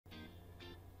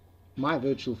My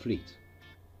Virtual Fleet.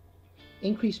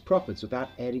 Increase profits without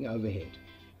adding overhead.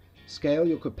 Scale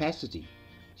your capacity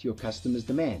to your customers'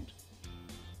 demand.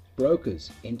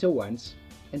 Brokers enter once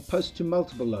and post to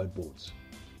multiple load boards.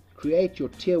 Create your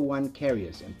Tier 1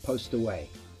 carriers and post away.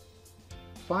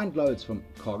 Find loads from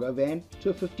a cargo van to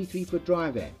a 53-foot dry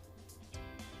van.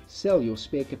 Sell your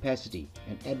spare capacity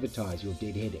and advertise your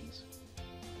dead headings.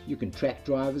 You can track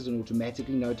drivers and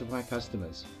automatically notify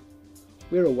customers.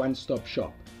 We're a one-stop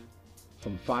shop.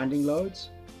 From finding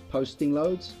loads, posting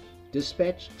loads,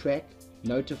 dispatch, track,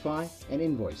 notify and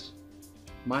invoice.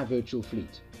 My Virtual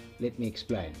Fleet. Let me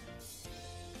explain.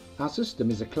 Our system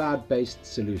is a cloud-based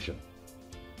solution.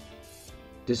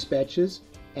 Dispatchers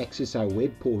access our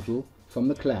web portal from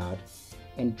the cloud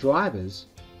and drivers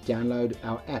download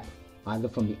our app either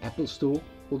from the Apple Store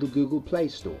or the Google Play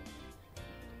Store.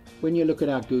 When you look at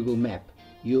our Google map,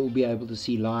 you'll be able to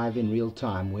see live in real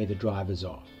time where the drivers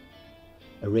are.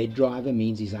 A red driver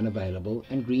means he's unavailable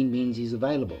and green means he's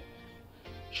available.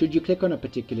 Should you click on a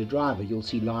particular driver, you'll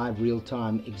see live real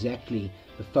time exactly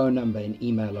the phone number and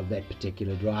email of that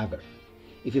particular driver.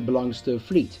 If it belongs to a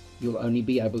fleet, you'll only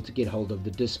be able to get hold of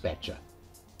the dispatcher.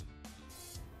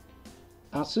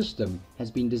 Our system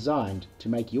has been designed to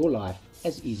make your life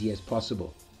as easy as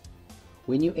possible.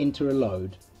 When you enter a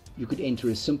load, you could enter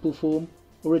a simple form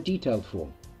or a detailed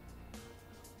form.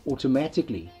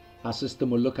 Automatically, our system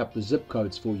will look up the zip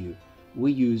codes for you.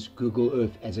 We use Google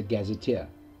Earth as a gazetteer.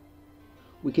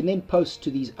 We can then post to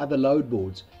these other load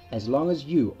boards as long as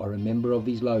you are a member of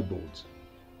these load boards.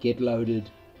 Get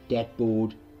Loaded, Dat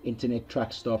Board, Internet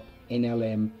Truck Stop,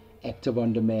 NLM, Active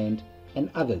On Demand, and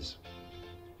others.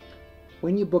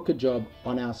 When you book a job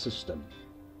on our system,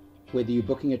 whether you're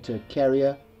booking it to a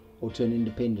carrier or to an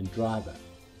independent driver,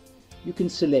 you can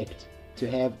select to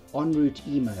have en route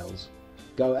emails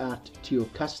go out to your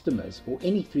customers or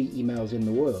any 3 emails in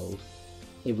the world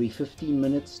every 15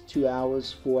 minutes, 2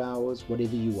 hours, 4 hours,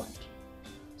 whatever you want.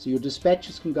 So your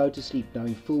dispatchers can go to sleep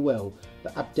knowing full well the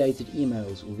updated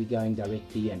emails will be going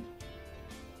directly in.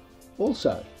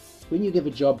 Also, when you give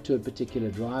a job to a particular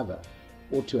driver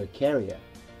or to a carrier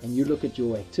and you look at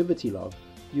your activity log,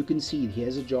 you can see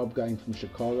here's a job going from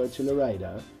Chicago to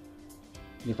Laredo,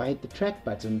 and if I hit the track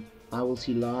button, I will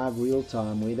see live real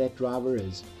time where that driver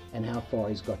is and how far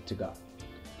he's got to go.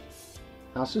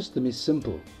 Our system is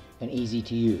simple and easy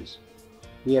to use.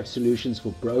 We have solutions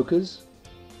for brokers,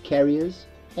 carriers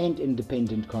and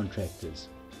independent contractors.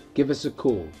 Give us a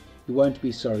call. You won't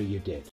be sorry you did.